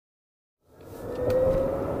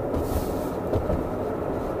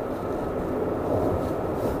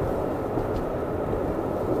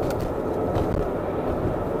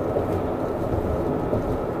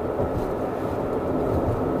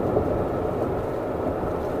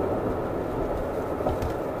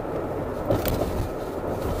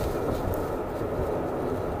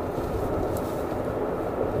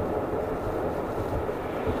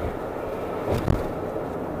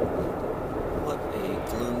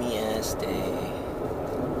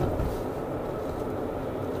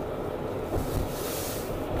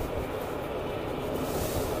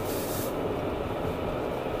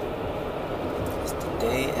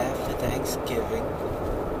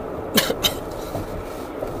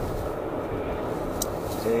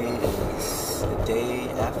Today is the day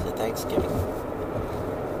after Thanksgiving,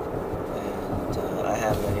 and I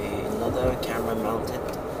have another camera mounted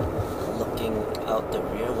looking out the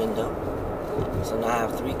rear window. So now I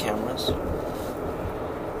have 3 cameras,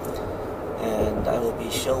 and I will be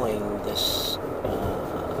showing this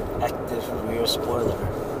active rear spoiler.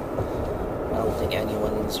 I don't think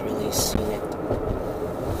anyone's really seen it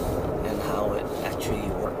and how it actually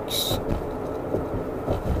works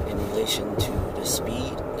in relation to the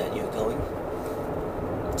speed that you're going.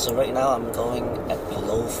 So right now I'm going at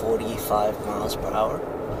below 45 miles per hour,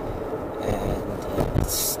 and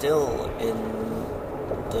it's still in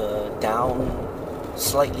the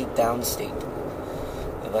slightly down state.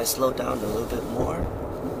 If I slow down a little bit more,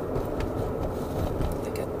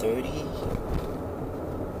 like at 30,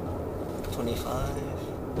 25,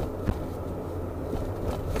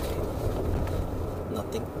 okay,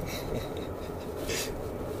 nothing.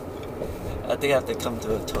 I think I have to come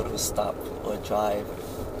to a total stop or drive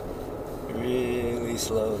really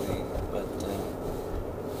slowly, but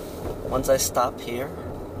once I stop here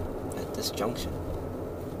at this junction,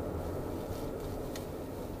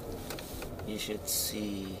 you should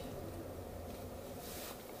see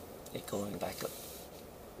it going back up.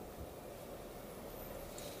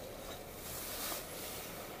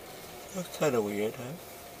 That's kind of weird,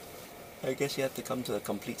 huh? I guess you have to come to a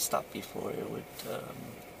complete stop before it would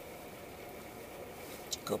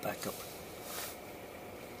go back up.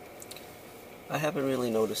 I haven't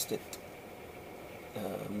really noticed it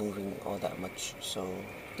moving all that much, so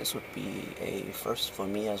this would be a first for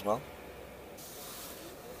me as well.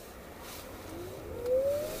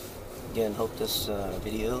 Again, hope this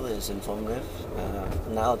video is informative.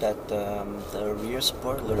 Now that the rear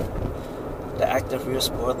spoiler, the active rear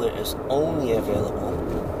spoiler is only available.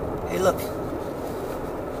 Hey look!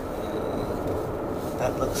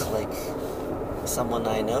 That looks like someone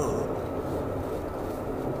I know.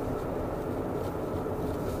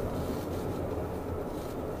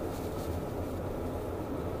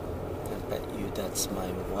 I bet you that's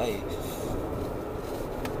my wife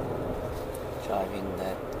driving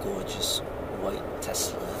that gorgeous white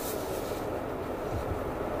Tesla.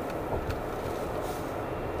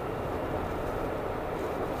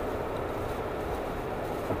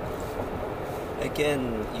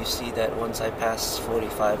 Again, you see that once I pass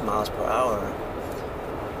 45 miles per hour,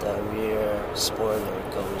 the rear spoiler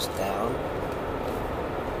goes down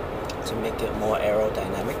to make it more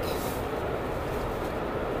aerodynamic.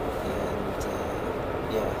 And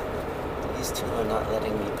yeah, these two are not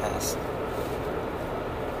letting me pass.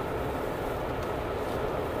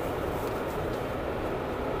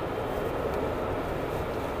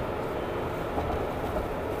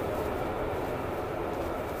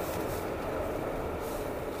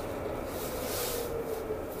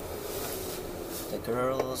 The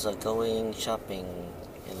girls are going shopping.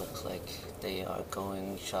 It looks like they are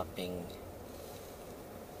going shopping.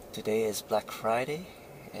 Today is Black Friday,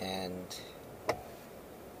 and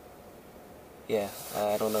yeah,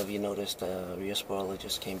 I don't know if you noticed the rear spoiler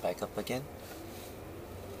just came back up again.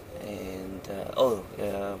 And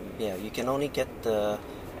yeah, you can only get the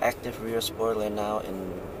active rear spoiler now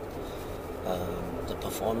in the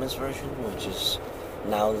performance version, which is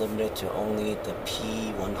now limited to only the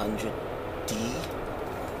P100D.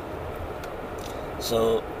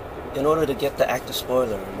 So in order to get the active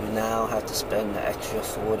spoiler, you now have to spend the extra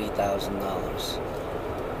 $40,000.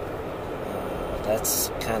 That's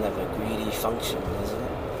kind of a greedy function, isn't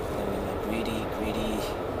it? I mean, a greedy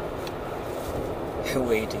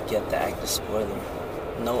way to get the active spoiler.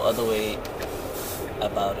 No other way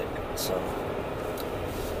about it. So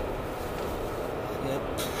yep,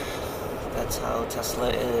 that's how Tesla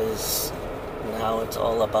is. Now it's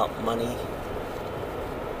all about money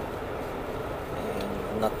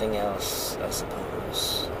and nothing else, I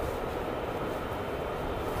suppose.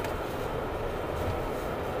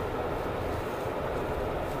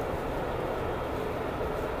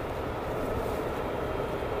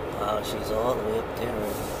 Wow, she's all the way up there,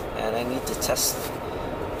 and I need to test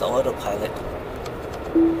the autopilot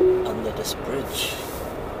under this bridge.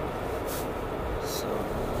 So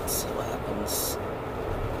let's see what happens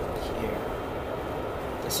here.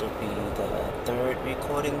 This would be the 3rd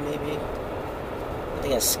recording, maybe. I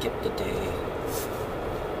think I skipped a day.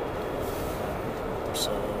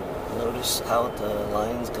 So notice how the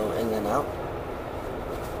lines go in and out.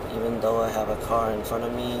 Even though I have a car in front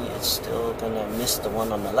of me, it's still gonna miss the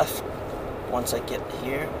one on the left. Once I get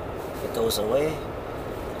here, it goes away,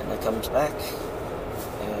 and it comes back.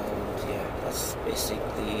 And yeah, that's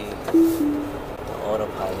basically the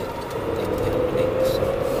autopilot thing happening. So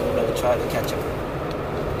I'm gonna try to catch up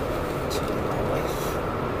to my wife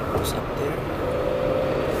who's up there.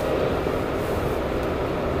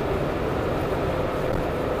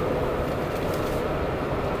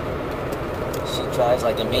 She drives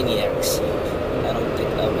like a maniac, so I don't think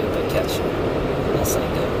I'll be able to catch her unless I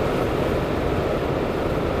go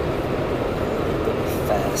a little bit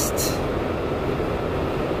fast.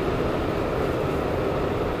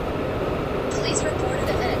 Police reported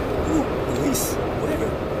ahead. Ooh, police. Where?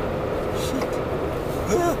 Shit.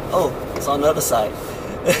 Oh, it's on the other side.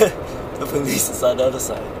 The police is on the other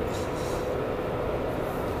side.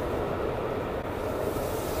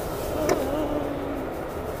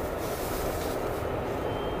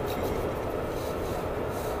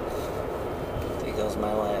 There goes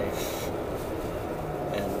my wife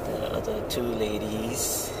and the other two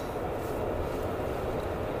ladies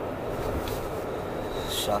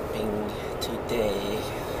shopping today,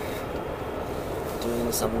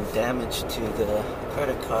 doing some damage to the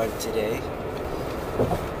credit card today.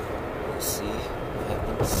 We'll see what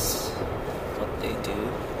happens, what they do.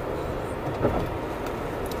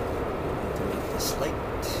 Need to make this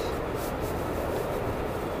light.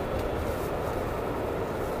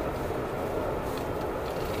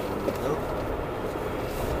 Here we go.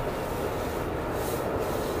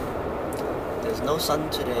 There's no sun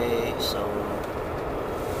today, so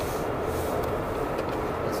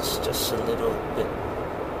it's just a little bit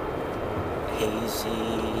hazy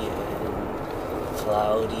and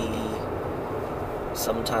cloudy,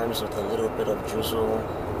 sometimes with a little bit of drizzle.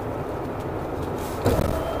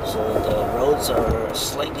 So the roads are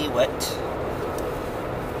slightly wet.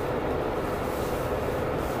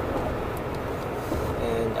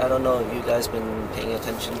 And I don't know if you guys been paying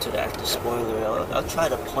attention to the active spoiler. I'll try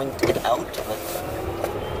to point it out, but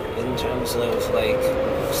in terms of like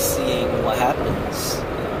seeing what happens,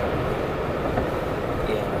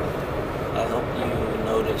 I hope you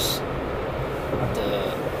notice the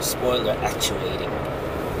spoiler actuating,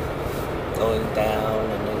 going down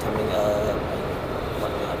and then coming up and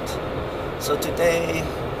whatnot. So today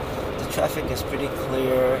the traffic is pretty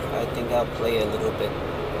clear. I think I'll play a little bit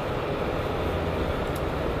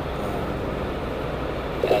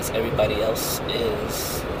as everybody else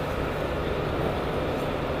is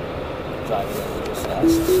driving a little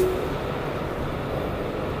fast.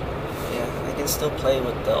 I can still play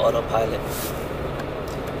with the autopilot.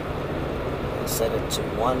 I'll set it to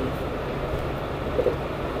 1.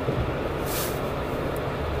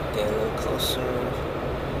 Get a little closer.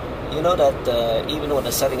 You know that even with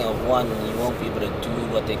the setting of 1, you won't be able to do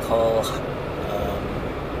what they call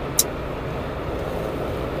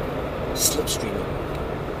slipstreaming.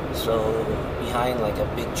 So behind like a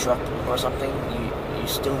big truck or something, you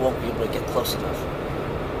still won't be able to get close enough.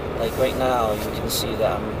 Like right now, you can see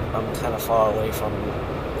that I'm kind of far away from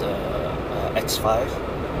the X5,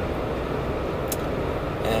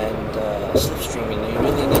 and slipstreaming, you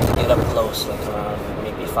really need to get up close, like around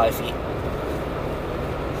maybe 5 feet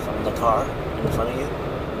from the car in front of you,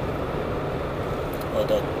 or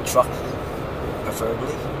the truck,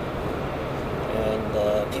 preferably. And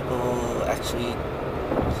people actually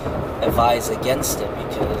advise against it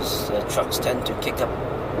because trucks tend to kick up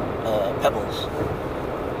pebbles.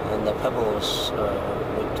 And the pebbles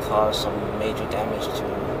would cause some major damage to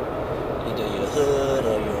either your hood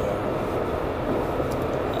or your,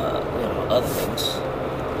 other things.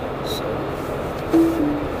 So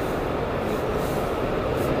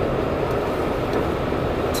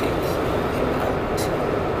take him out.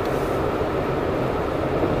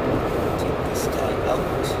 Take this guy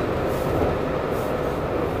out.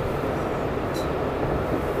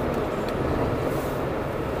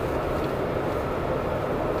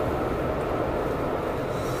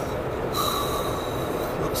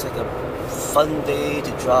 Looks like a fun day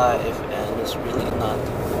to drive, and it's really not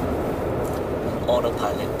an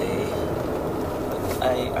autopilot day.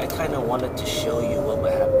 I kind of wanted to show you what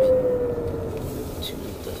would happen to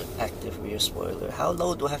the active rear spoiler. How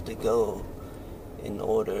low do I have to go in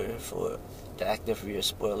order for the active rear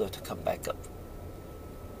spoiler to come back up?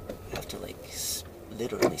 I have to like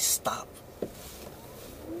literally stop,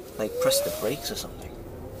 like press the brakes or something.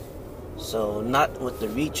 So not with the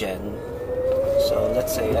regen. So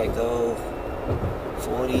let's say I go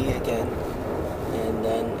 40 again, and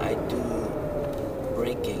then I do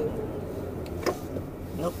braking.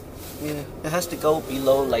 Nope. Yeah, it has to go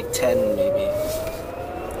below like 10 maybe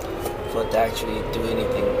for it to actually do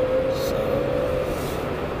anything. So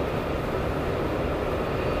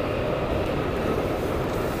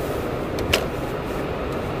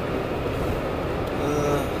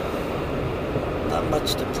not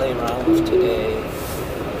much to play around with today.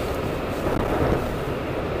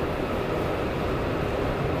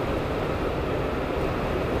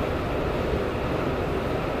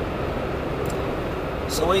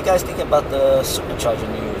 So what do you guys think about the supercharger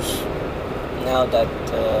news? Now that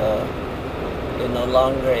you're no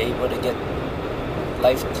longer able to get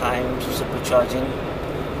lifetime supercharging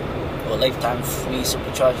or lifetime free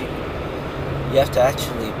supercharging, you have to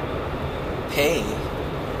actually pay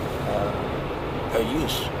per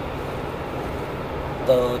use.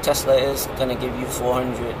 Though Tesla is going to give you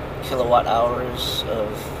 400 kilowatt hours of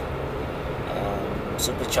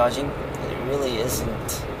supercharging, it really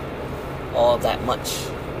isn't all that much.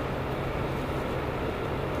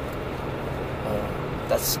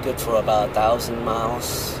 That's good for about 1,000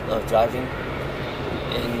 miles of driving.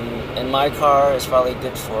 In my car, it's probably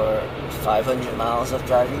good for 500 miles of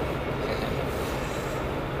driving.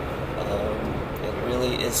 It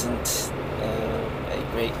really isn't a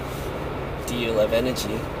great deal of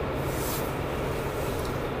energy.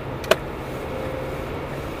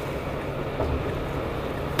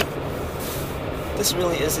 This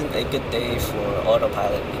really isn't a good day for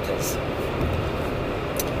Autopilot because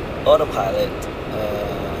Autopilot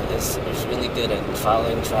is really good at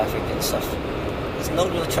following traffic and stuff. There's no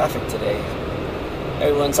real traffic today.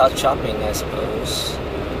 Everyone's out shopping, I suppose.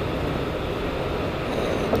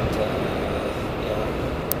 And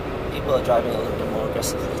yeah, people are driving a little bit more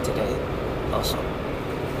aggressively today. Also,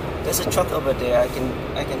 there's a truck over there. I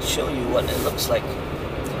can show you what it looks like.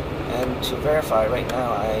 And to verify, right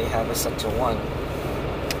now I have it set to 1.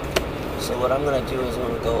 So what I'm gonna do is I'm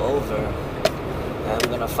gonna go over and I'm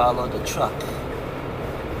gonna follow the truck.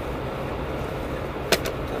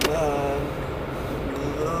 Come on,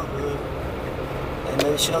 move over, and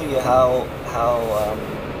then show you how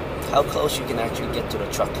close you can actually get to the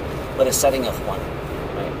truck with a setting of 1.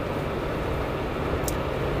 Right.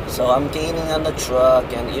 So I'm gaining on the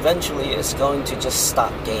truck, and eventually it's going to just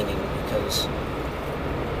stop gaining because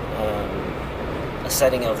a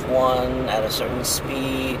setting of 1 at a certain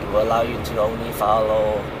speed will allow you to only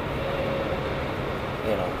follow,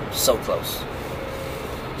 so close.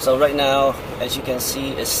 So right now, as you can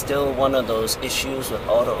see, it's still one of those issues with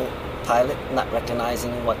Autopilot not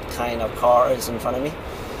recognizing what kind of car is in front of me.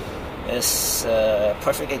 It's a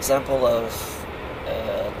perfect example of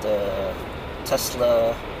the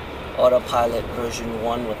Tesla Autopilot version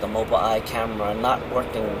 1 with the mobile eye camera not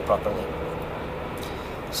working properly.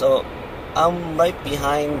 So I'm right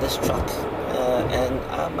behind this truck, and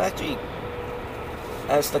I'm actually,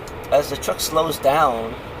 as the truck slows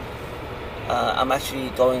down, I'm actually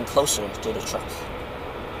going closer to the truck,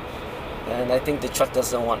 and I think the truck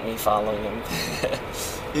doesn't want me following him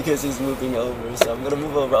because he's moving over. So I'm gonna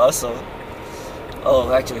move over also.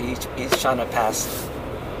 Oh, actually, he's trying to pass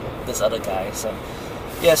this other guy. So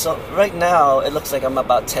yeah, so right now it looks like I'm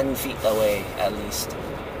about 10 feet away at least.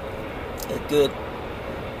 A good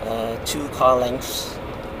 2 car lengths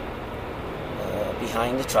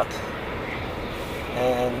behind the truck,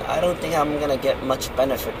 and I don't think I'm gonna get much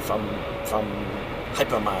benefit from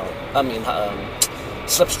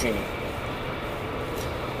slipstreaming.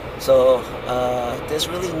 So there's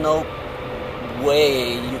really no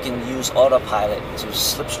way you can use Autopilot to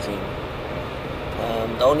slipstream.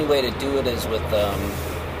 The only way to do it is with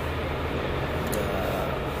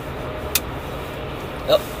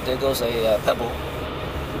there goes a pebble.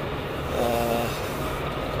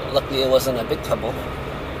 Luckily it wasn't a big pebble,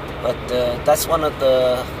 but that's one of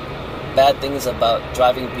the bad things about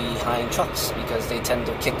driving behind trucks, because they tend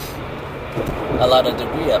to kick a lot of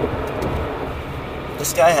debris up.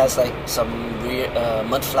 This guy has like some rear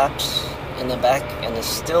mud flaps in the back and is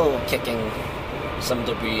still kicking some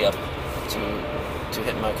debris up to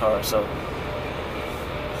hit my car. So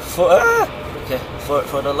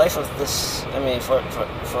for the life of this,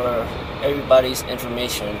 for everybody's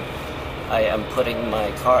information, I am putting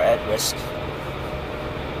my car at risk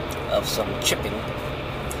of some chipping.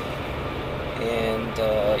 And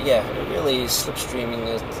really slipstreaming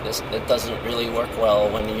it doesn't really work well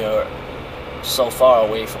when you're so far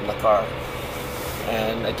away from the car.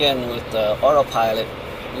 And again, with the Autopilot,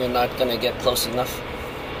 you're not gonna get close enough,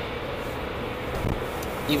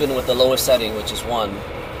 even with the lower setting, which is 1,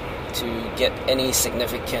 to get any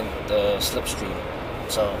significant slipstream.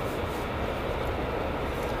 So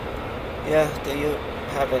yeah, there you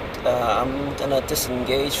have it. I'm gonna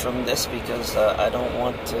disengage from this because I don't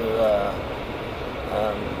want to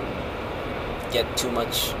get too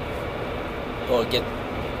much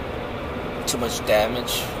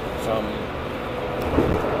damage from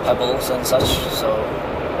pebbles and such. So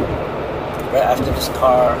right after this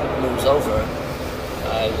car moves over,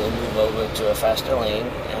 I will move over to a faster lane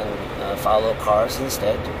and follow cars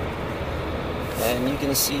instead. And you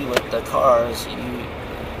can see with the cars,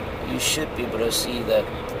 you should be able to see that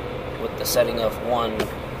with the setting of 1,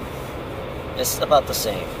 It's about the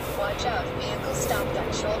same. Watch out, vehicle stopped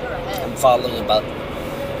on shoulder ahead. I'm following about,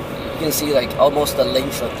 you can see like almost the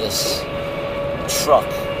length of this truck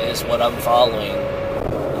is what I'm following.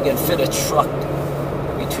 You can fit a truck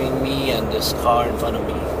between me and this car in front of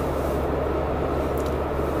me.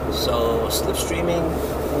 So slipstreaming,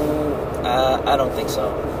 I don't think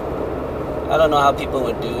so. I don't know how people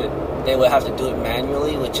would do it. They would have to do it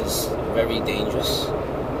manually, which is very dangerous.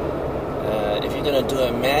 If you're gonna do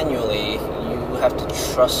it manually, you have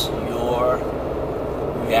to trust your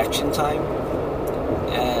reaction time.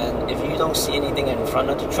 And if you don't see anything in front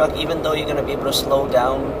of the truck, even though you're gonna be able to slow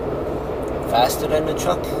down faster than the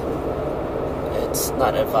truck, it's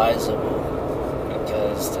not advisable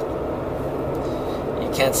because you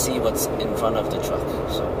can't see what's in front of the truck.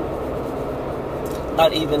 So,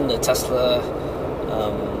 not even the Tesla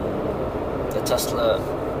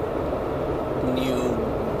new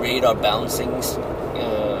radar bouncing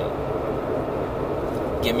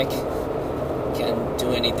gimmick can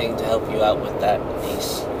do anything to help you out with that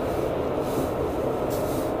piece.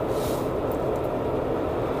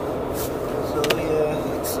 So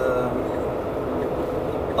yeah, it's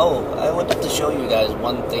oh, I wanted to show you guys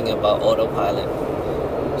one thing about Autopilot.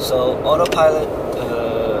 So Autopilot,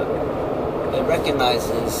 it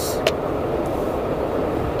recognizes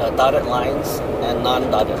dotted lines and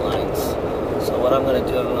non-dotted lines. So what I'm going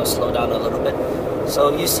to do, I'm going to slow down a little bit.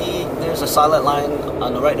 So you see there's a solid line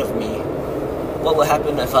on the right of me. What would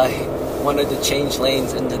happen if I wanted to change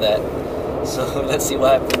lanes into that? So let's see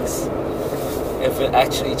what happens if it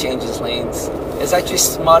actually changes lanes. It's actually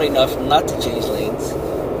smart enough not to change lanes,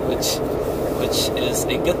 which is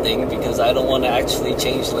a good thing because I don't want to actually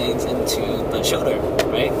change lanes into the shoulder,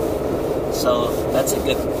 right? So that's a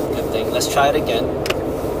good thing. Let's try it again.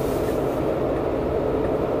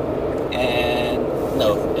 And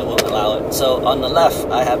no, it won't allow it. So on the left,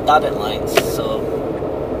 I have dotted lines, so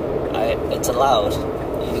it's allowed.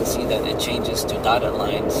 You can see that it changes to dotted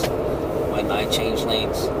lines when I change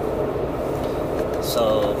lanes.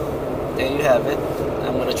 So there you have it.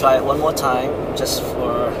 I'm going to try it one more time just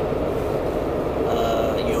for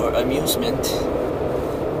your amusement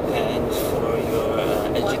and for your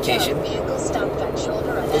education.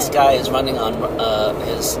 This guy is running on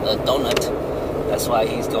his donut. That's why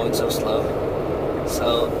he's going so slow.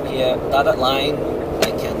 So here, dotted line,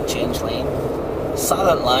 I can change lane.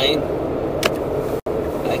 Solid line,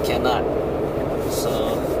 I cannot.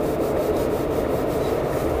 So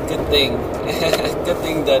good thing, good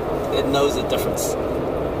thing that it knows the difference.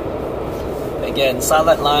 Again,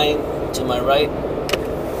 solid line to my right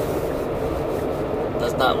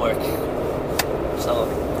does not work. So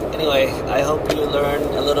anyway, I hope you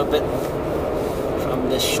learned a little bit from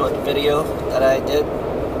this short video that I did,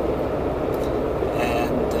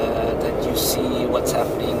 and that you see what's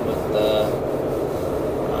happening with the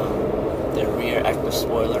rear active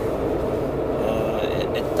spoiler.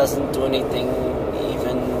 It doesn't do anything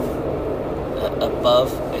even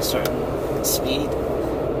above a certain speed.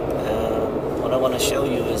 What I want to show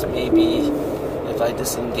you is maybe if I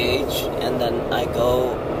disengage and then I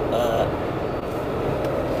go a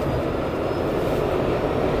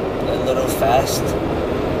little fast,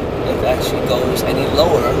 if it actually goes any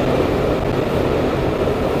lower.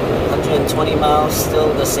 120 miles,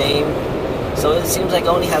 still the same. So it seems like it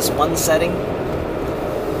only has one setting.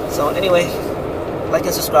 So anyway, like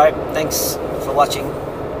and subscribe. Thanks for watching.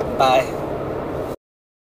 Bye.